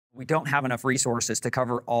We don't have enough resources to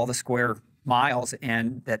cover all the square miles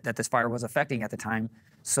and that this fire was affecting at the time.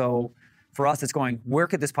 So for us, it's going, where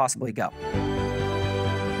could this possibly go?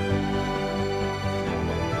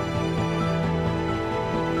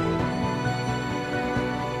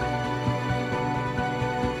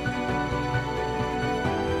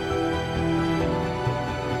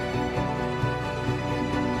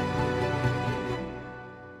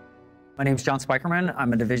 My name is John Spykerman.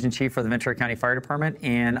 I'm a division chief for the Ventura County Fire Department,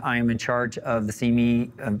 and I am in charge of the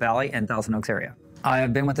Simi Valley and Thousand Oaks area. I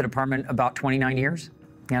have been with the department about 29 years,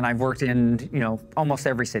 and I've worked in, almost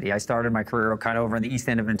every city. I started my career kind of over in the east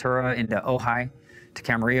end of Ventura, into Ojai, to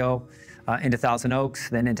Camarillo, into Thousand Oaks,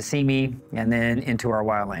 then into Simi, and then into our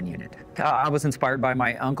wildland unit. I was inspired by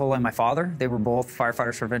my uncle and my father. They were both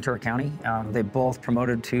firefighters for Ventura County. They both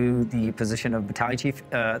promoted to the position of battalion chief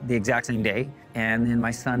the exact same day. And then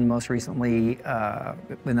my son most recently,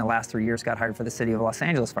 in the last 3 years, got hired for the City of Los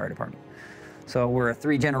Angeles Fire Department. So we're a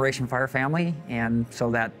 3-generation fire family, and so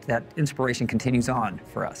that inspiration continues on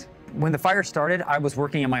for us. When the fire started, I was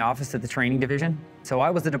working in my office at the training division. So I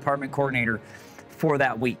was the department coordinator for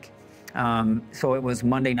that week. So it was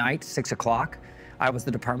Monday night, 6 o'clock. I was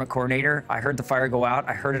the department coordinator. I heard the fire go out.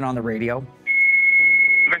 I heard it on the radio.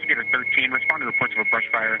 Investigator 13, respond to reports of a brush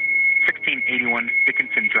fire, 1681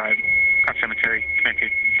 Dickinson Drive, Cross Cemetery, Command 2.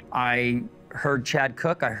 I heard Chad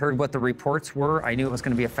Cook. I heard what the reports were. I knew it was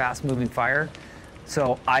going to be a fast-moving fire.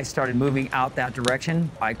 So I started moving out that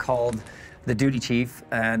direction. I called the duty chief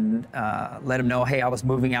and let him know, hey, I was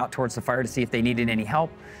moving out towards the fire to see if they needed any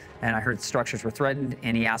help. And I heard structures were threatened,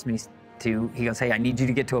 and he asked me he goes, hey, I need you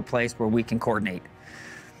to get to a place where we can coordinate.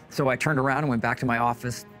 So I turned around and went back to my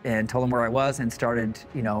office and told him where I was and started,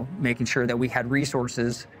 making sure that we had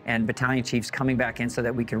resources and battalion chiefs coming back in so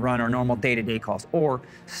that we could run our normal day-to-day calls or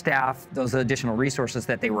staff those additional resources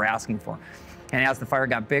that they were asking for. And as the fire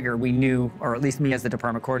got bigger, we knew, or at least me as the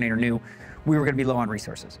department coordinator knew, we were going to be low on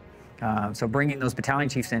resources. So bringing those battalion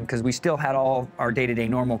chiefs in, because we still had all our day-to-day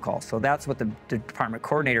normal calls. So that's what the department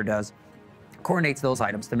coordinator does, coordinates those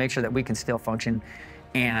items to make sure that we can still function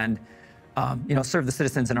and serve the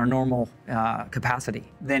citizens in our normal capacity.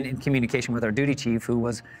 Then in communication with our duty chief, who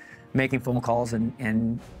was making phone calls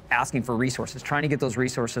and asking for resources, trying to get those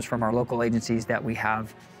resources from our local agencies that we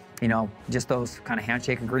have, just those kind of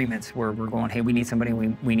handshake agreements where we're going, hey, we need somebody,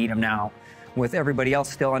 we need them now, with everybody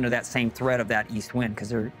else still under that same threat of that east wind, because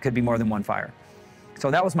there could be more than one fire.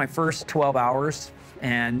 So that was my first 12 hours.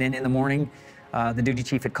 And then in the morning, the duty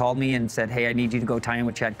chief had called me and said, hey, I need you to go tie in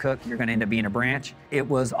with Chad Cook. You're going to end up being a branch. It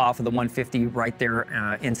was off of the 150 right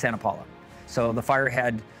there in Santa Paula. So the fire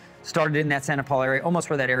had started in that Santa Paula area, almost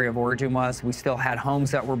where that area of origin was. We still had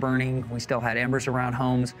homes that were burning. We still had embers around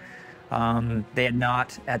homes. They had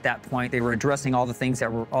not, at that point, they were addressing all the things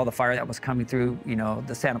that were, all the fire that was coming through,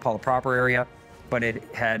 the Santa Paula proper area, but it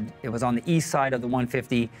was on the east side of the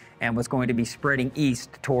 150 and was going to be spreading east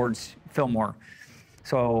towards Fillmore.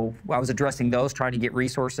 So I was addressing those, trying to get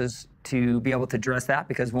resources to be able to address that,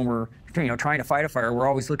 because when we're trying to fight a fire, we're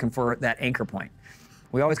always looking for that anchor point.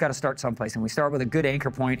 We always got to start someplace, and we start with a good anchor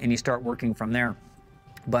point and you start working from there.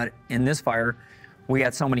 But in this fire, we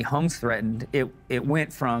had so many homes threatened, it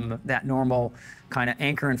went from that normal kind of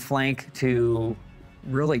anchor and flank to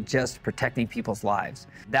really just protecting people's lives.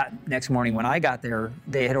 That next morning when I got there,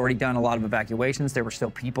 they had already done a lot of evacuations. There were still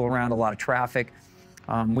people around, a lot of traffic.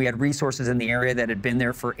 We had resources in the area that had been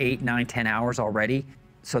there for 8, 9, 10 hours already.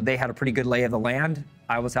 So they had a pretty good lay of the land.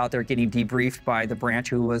 I was out there getting debriefed by the branch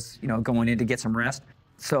who was, going in to get some rest.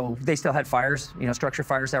 So they still had fires, structure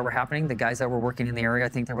fires that were happening. The guys that were working in the area, I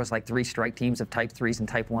think there was like 3 strike teams of type 3s and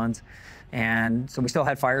type 1s. And so we still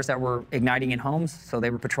had fires that were igniting in homes. So they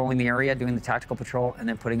were patrolling the area, doing the tactical patrol, and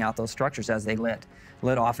then putting out those structures as they lit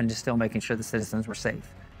off, and just still making sure the citizens were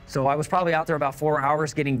safe. So I was probably out there about 4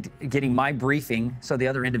 hours getting my briefing so the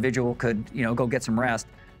other individual could, go get some rest.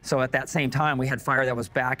 So at that same time, we had fire that was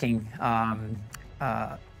backing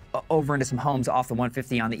over into some homes off the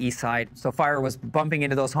 150 on the east side. So fire was bumping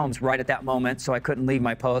into those homes right at that moment, so I couldn't leave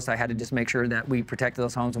my post. I had to just make sure that we protected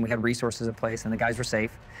those homes and we had resources in place and the guys were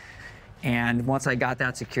safe. And once I got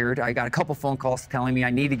that secured, I got a couple phone calls telling me I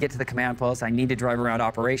need to get to the command post, I need to drive around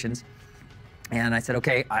operations. And I said,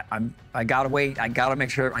 okay, I gotta wait. I gotta make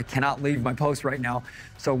sure, I cannot leave my post right now.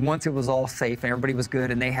 So once it was all safe and everybody was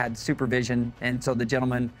good and they had supervision, and so the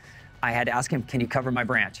gentleman, I had to ask him, can you cover my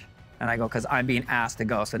branch? And I go, because I'm being asked to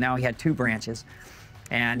go. So now he had 2 branches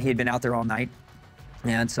and he had been out there all night.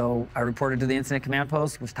 And so I reported to the incident command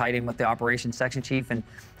post, was tied in with the operations section chief, and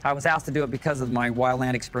I was asked to do it because of my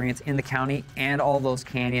wildland experience in the county and all those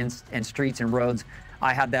canyons and streets and roads.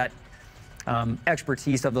 I had that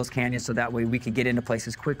expertise of those canyons, so that way we could get into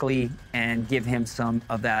places quickly and give him some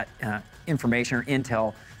of that information or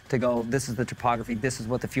intel to go, this is the topography, this is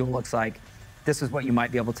what the fuel looks like, this is what you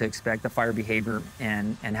might be able to expect, the fire behavior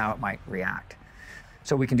and how it might react.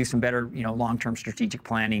 So we can do some better, long-term strategic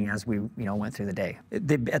planning as we, went through the day.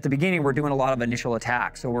 At the beginning, we're doing a lot of initial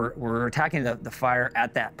attacks. So we're attacking the fire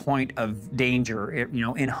at that point of danger,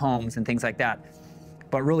 in homes and things like that.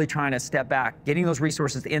 But really trying to step back, getting those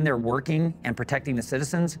resources in there working and protecting the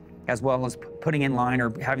citizens, as well as putting in line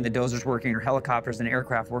or having the dozers working or helicopters and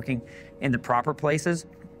aircraft working in the proper places.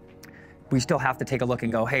 We still have to take a look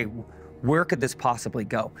and go, hey, where could this possibly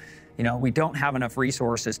go? We don't have enough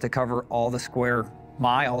resources to cover all the square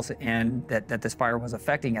miles and that this fire was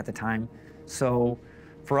affecting at the time. So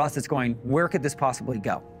for us, it's going, where could this possibly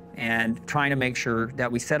go? And trying to make sure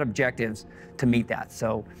that we set objectives to meet that.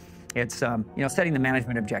 So it's, setting the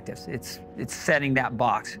management objectives. It's setting that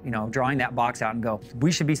box, drawing that box out and go,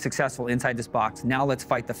 we should be successful inside this box. Now let's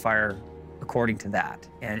fight the fire according to that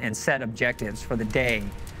and set objectives for the day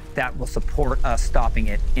that will support us stopping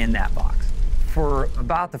it in that box. For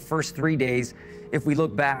about the first 3 days, if we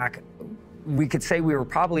look back, we could say we were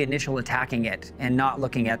probably initial attacking it and not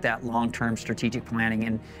looking at that long-term strategic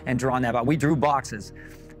planning and drawing that out. We drew boxes,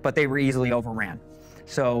 but they were easily overran.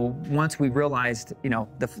 So once we realized,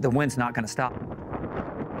 the wind's not going to stop.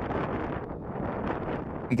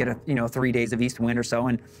 We get 3 days of east wind or so,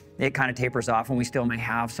 and it kind of tapers off, and we still may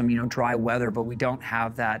have some, dry weather, but we don't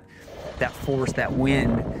have that force, that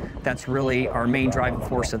wind, that's really our main driving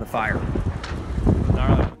force of the fire.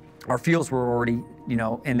 Our fuels were already,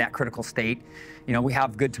 in that critical state. We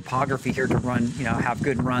have good topography here to run, have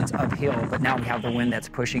good runs uphill, but now we have the wind that's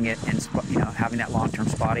pushing it and, having that long-term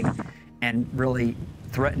spotting and really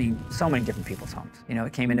threatening so many different people's homes.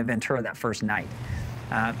 It came into Ventura that first night.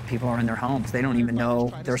 People are in their homes. They don't even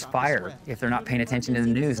know there's fire if they're not paying attention to the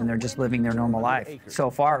news and they're just living their normal life. So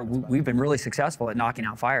far, we've been really successful at knocking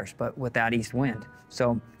out fires, but with that east wind.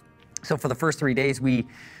 So for the first 3 days, we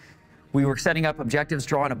were setting up objectives,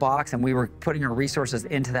 drawing a box, and we were putting our resources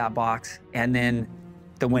into that box, and then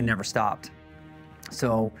the wind never stopped.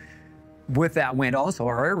 So with that wind also,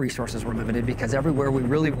 our air resources were limited because everywhere we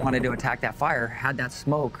really wanted to attack that fire had that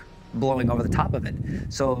smoke blowing over the top of it.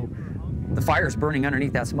 So the fire is burning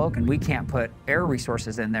underneath that smoke, and we can't put air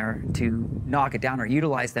resources in there to knock it down or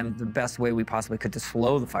utilize them the best way we possibly could to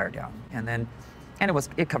slow the fire down. And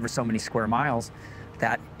it covered so many square miles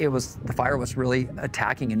that the fire was really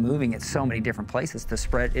attacking and moving at so many different places to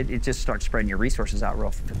spread. It just starts spreading your resources out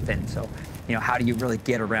real thin. So, how do you really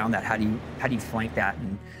get around that? How do you flank that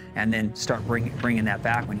and then start bringing that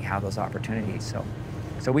back when you have those opportunities?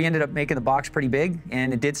 So we ended up making the box pretty big,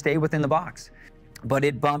 and it did stay within the box, but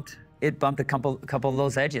it bumped a couple of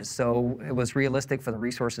those edges. So it was realistic for the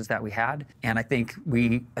resources that we had. And I think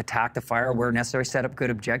we attacked the fire where necessary, set up good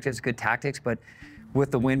objectives, good tactics, but with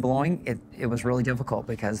the wind blowing, it was really difficult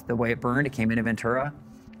because the way it burned, it came into Ventura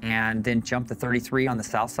and then jumped to 33 on the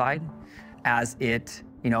south side as it,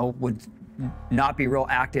 would not be real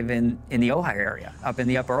active in the Ojai area, up in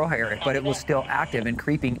the upper Ojai area, but it was still active and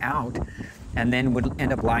creeping out, and then would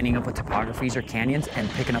end up lining up with topographies or canyons and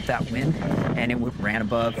picking up that wind, and it ran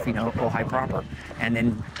above, Ojai proper, and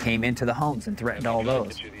then came into the homes and threatened all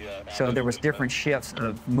those. So there was different shifts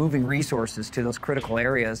of moving resources to those critical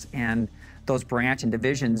areas, and those branch and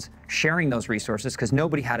divisions sharing those resources because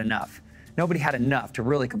nobody had enough. Nobody had enough to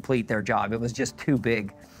really complete their job. It was just too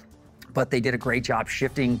big. But they did a great job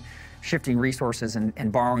shifting resources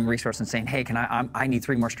and borrowing resources and saying, hey, I need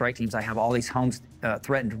 3 more strike teams. I have all these homes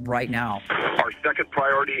threatened right now. Our second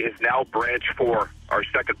priority is now Branch 4.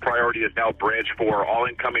 All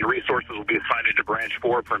incoming resources will be assigned to Branch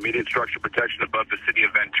 4 for immediate structure protection above the city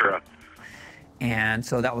of Ventura. And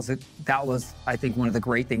so that was, I think, one of the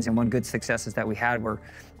great things and one good successes that we had, where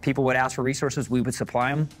people would ask for resources, we would supply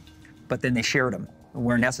them, but then they shared them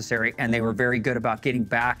where necessary, and they were very good about getting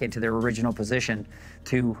back into their original position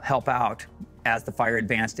to help out as the fire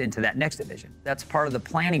advanced into that next division. That's part of the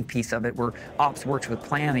planning piece of it, where ops works with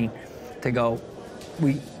planning to go,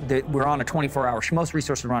 we're on a 24-hour, most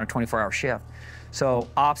resources are on a 24-hour shift. So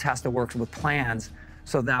ops has to work with plans,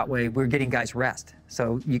 so that way we're getting guys rest.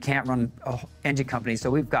 So you can't run engine companies. So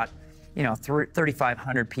we've got,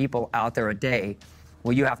 3,500 people out there a day.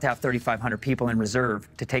 Well, you have to have 3,500 people in reserve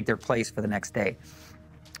to take their place for the next day.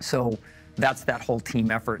 So that's that whole team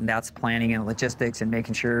effort, and that's planning and logistics and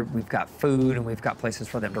making sure we've got food and we've got places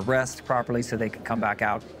for them to rest properly so they can come back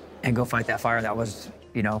out and go fight that fire. That was,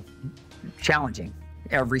 challenging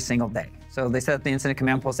every single day. So they set up the incident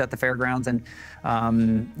command post at the fairgrounds, and,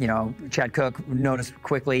 Chad Cook noticed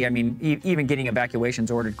quickly, even getting evacuations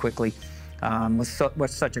ordered quickly. Was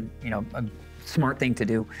such a a smart thing to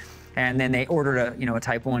do. And then they ordered a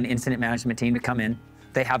Type 1 incident management team to come in.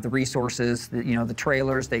 They have the resources, the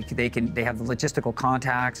trailers. They have the logistical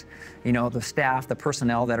contacts, the staff, the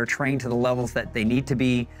personnel that are trained to the levels that they need to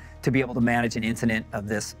be able to manage an incident of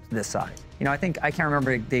this size. I can't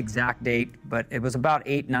remember the exact date, but it was about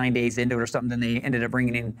 8-9 days into it or something. Then they ended up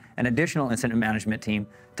bringing in an additional incident management team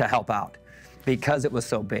to help out because it was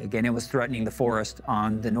so big and it was threatening the forest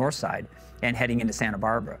on the north side and heading into Santa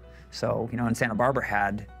Barbara. So, and Santa Barbara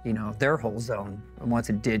had, their whole zone once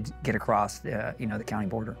it did get across, the county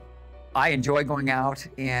border. I enjoy going out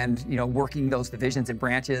and, working those divisions and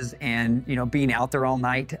branches and, being out there all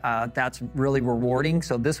night. That's really rewarding.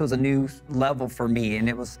 So this was a new level for me, and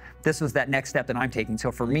this was that next step that I'm taking. So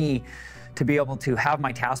for me, to be able to have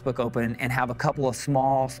my task book open and have a couple of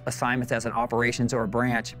small assignments as an operations or a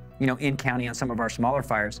branch, in county on some of our smaller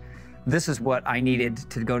fires, this is what I needed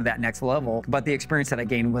to go to that next level. But the experience that I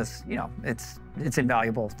gained was, it's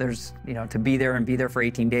invaluable. There's, to be there for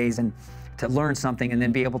 18 days and to learn something and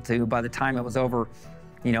then be able to, by the time it was over,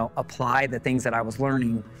 apply the things that I was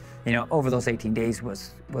learning, over those 18 days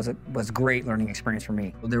was a great learning experience for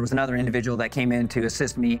me. There was another individual that came in to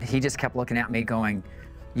assist me. He just kept looking at me going,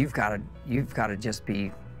 you've got to just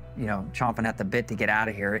be, chomping at the bit to get out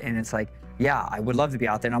of here. And it's like, yeah, I would love to be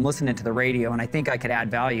out there. And I'm listening to the radio and I think I could add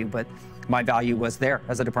value, but my value was there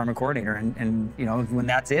as a department coordinator. And when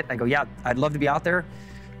that's it, I go, yeah, I'd love to be out there,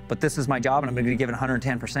 but this is my job and I'm going to give it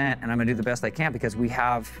 110% and I'm going to do the best I can because we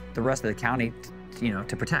have the rest of the county,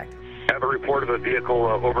 to protect. I have a report of a vehicle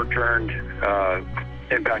overturned,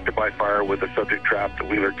 impacted by fire with a subject trapped at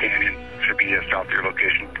Wheeler Canyon. Should be south of your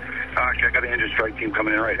location. Actually, I got an engine strike team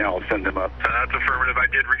coming in right now. I'll send them up. That's affirmative. I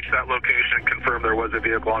did reach that location and confirm there was a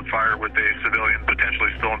vehicle on fire with a civilian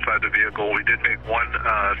potentially still inside the vehicle. We did make one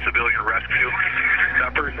civilian rescue.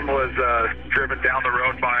 That person was driven down the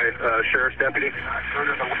road by a sheriff's deputy.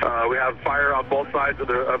 We have fire on both sides of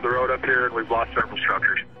the road up here, and we've lost several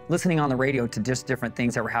structures. Listening on the radio to just different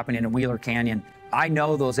things that were happening in Wheeler Canyon, I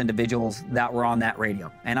know those individuals that were on that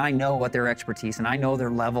radio, and I know what their expertise, and I know their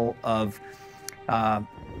level of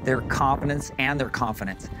their competence and their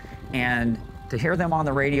confidence. And to hear them on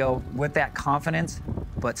the radio with that confidence,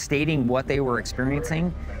 but stating what they were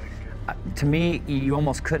experiencing, to me, you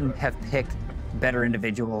almost couldn't have picked better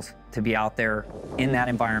individuals to be out there in that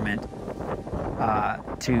environment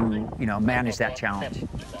to manage that challenge.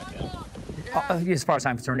 As far as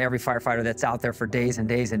I'm concerned, every firefighter that's out there for days and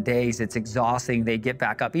days and days, it's exhausting. They get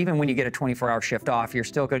back up. Even when you get a 24-hour shift off, you're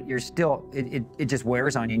still good. It just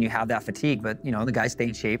wears on you and you have that fatigue. But the guys stay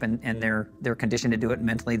in shape and they're conditioned to do it.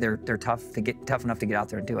 Mentally, they're tough enough to get out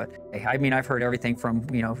there and do it. I mean, I've heard everything from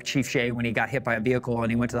Chief Shea when he got hit by a vehicle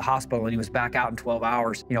and he went to the hospital and he was back out in 12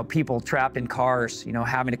 hours. People trapped in cars,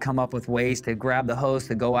 having to come up with ways to grab the hose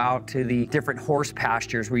to go out to the different horse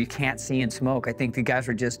pastures where you can't see and smoke. I think the guys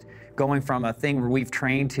were just going from a thing where we've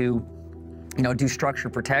trained to, do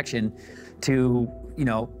structured protection to,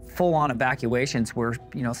 full-on evacuations where,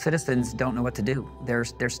 citizens don't know what to do.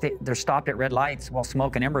 They're stopped at red lights while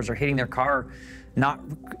smoke and embers are hitting their car, not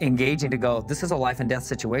engaging to go, this is a life and death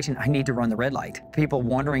situation. I need to run the red light. People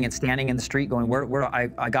wandering and standing in the street going, where do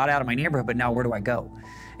I got out of my neighborhood, but now where do I go?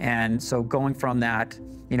 And so going from that,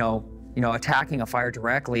 attacking a fire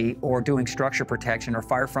directly or doing structure protection or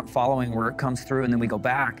fire front following where it comes through and then we go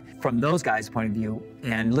back, from those guys' point of view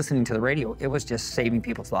and listening to the radio, it was just saving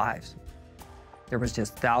people's lives. There was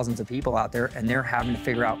just thousands of people out there and they're having to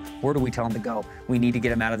figure out, where do we tell them to go? We need to get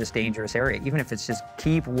them out of this dangerous area, even if it's just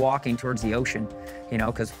keep walking towards the ocean,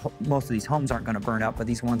 because most of these homes aren't going to burn up, but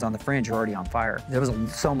these ones on the fringe are already on fire. There was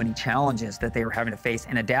so many challenges that they were having to face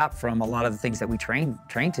and adapt from a lot of the things that we trained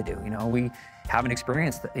to do. We haven't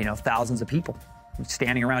experienced, thousands of people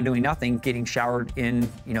standing around doing nothing, getting showered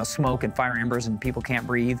in, smoke and fire embers and people can't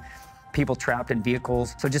breathe, people trapped in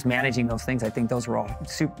vehicles. So just managing those things, I think those were all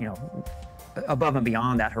above and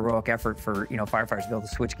beyond that heroic effort for firefighters to be able to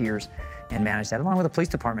switch gears and manage that. Along with the police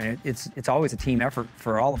department, it's always a team effort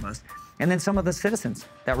for all of us. And then some of the citizens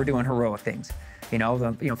that were doing heroic things.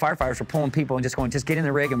 Firefighters were pulling people and just going, just get in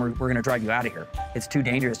the rig and we're going to drive you out of here. It's too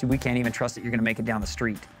dangerous. We can't even trust that you're going to make it down the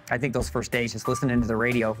street. I think those first days, just listening to the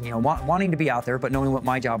radio, wanting to be out there, but knowing what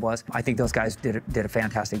my job was, I think those guys did a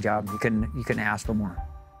fantastic job. You couldn't ask for more.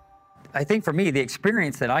 I think for me, the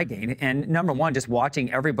experience that I gained, and number one, just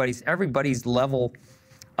watching everybody's level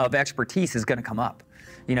of expertise is going to come up.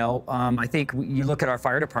 I think you look at our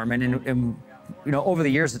fire department and over the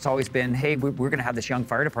years, it's always been, hey, we're going to have this young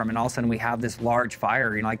fire department. All of a sudden, we have this large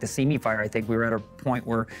fire, like the Simi fire. I think we were at a point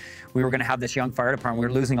where we were going to have this young fire department. We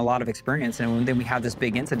were losing a lot of experience, and then we have this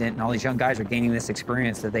big incident, and all these young guys are gaining this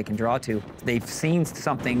experience that they can draw to. They've seen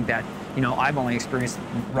something that, I've only experienced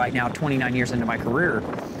right now 29 years into my career,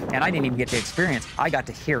 and I didn't even get to experience. I got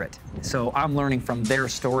to hear it. So I'm learning from their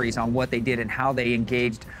stories on what they did and how they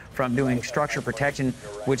engaged from doing structure protection,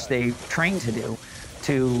 which they trained to do,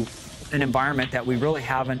 to an environment that we really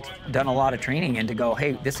haven't done a lot of training in, to go,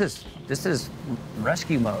 hey, this is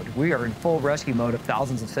rescue mode. We are in full rescue mode of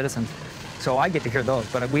thousands of citizens. So I get to hear those,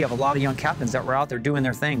 but we have a lot of young captains that were out there doing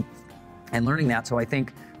their thing and learning that. So I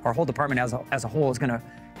think our whole department as a whole is going to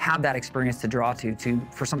have that experience to draw to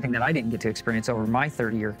for something that I didn't get to experience over my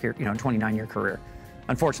 30-year, 29-year career.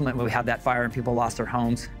 Unfortunately, we had that fire and people lost their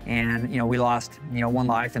homes, and we lost one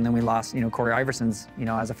life, and then we lost Corey Iverson's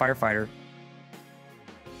as a firefighter.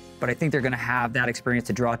 But I think they're going to have that experience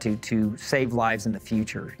to draw to save lives in the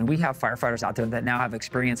future. And we have firefighters out there that now have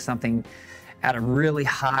experienced something at a really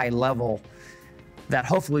high level that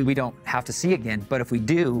hopefully we don't have to see again. But if we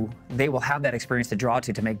do, they will have that experience to draw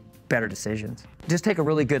to make better decisions. Just take a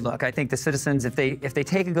really good look. I think the citizens, if they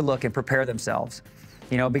take a good look and prepare themselves,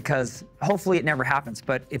 because hopefully it never happens,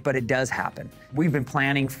 but it does happen. We've been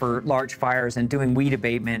planning for large fires and doing weed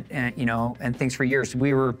abatement and things for years.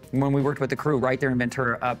 When we worked with the crew right there in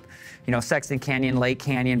Ventura up, Sexton Canyon, Lake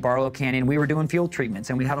Canyon, Barlow Canyon, we were doing field treatments,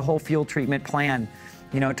 and we had a whole field treatment plan,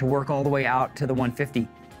 to work all the way out to the 150.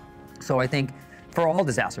 So I think for all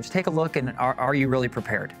disasters, take a look, and are you really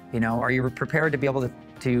prepared? Are you prepared to be able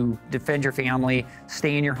to defend your family,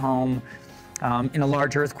 stay in your home? In a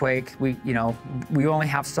large earthquake, we only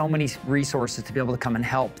have so many resources to be able to come and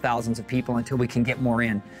help thousands of people until we can get more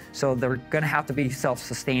in. So they're going to have to be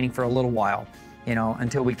self-sustaining for a little while,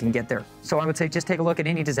 until we can get there. So I would say just take a look at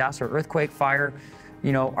any disaster, earthquake, fire.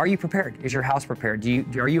 Are you prepared? Is your house prepared?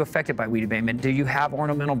 Are you affected by weed abatement? Do you have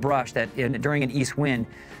ornamental brush that during an east wind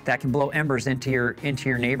that can blow embers into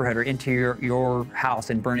your neighborhood or into your house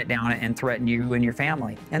and burn it down and threaten you and your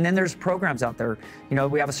family? And then there's programs out there.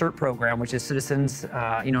 We have a CERT program, which is Citizens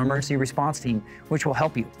Emergency Response Team, which will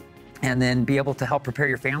help you. And then be able to help prepare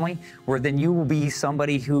your family, where then you will be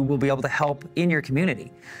somebody who will be able to help in your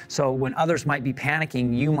community. So when others might be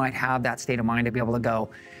panicking, you might have that state of mind to be able to go,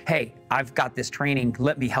 hey, I've got this training,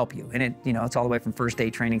 let me help you. And it's all the way from first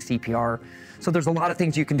aid training, CPR. So there's a lot of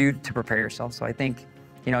things you can do to prepare yourself. So I think,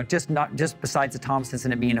 just besides the Thomas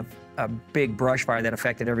incident being a big brush fire that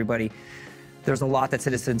affected everybody, there's a lot that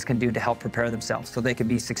citizens can do to help prepare themselves so they can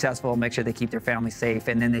be successful, make sure they keep their family safe,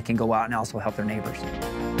 and then they can go out and also help their neighbors.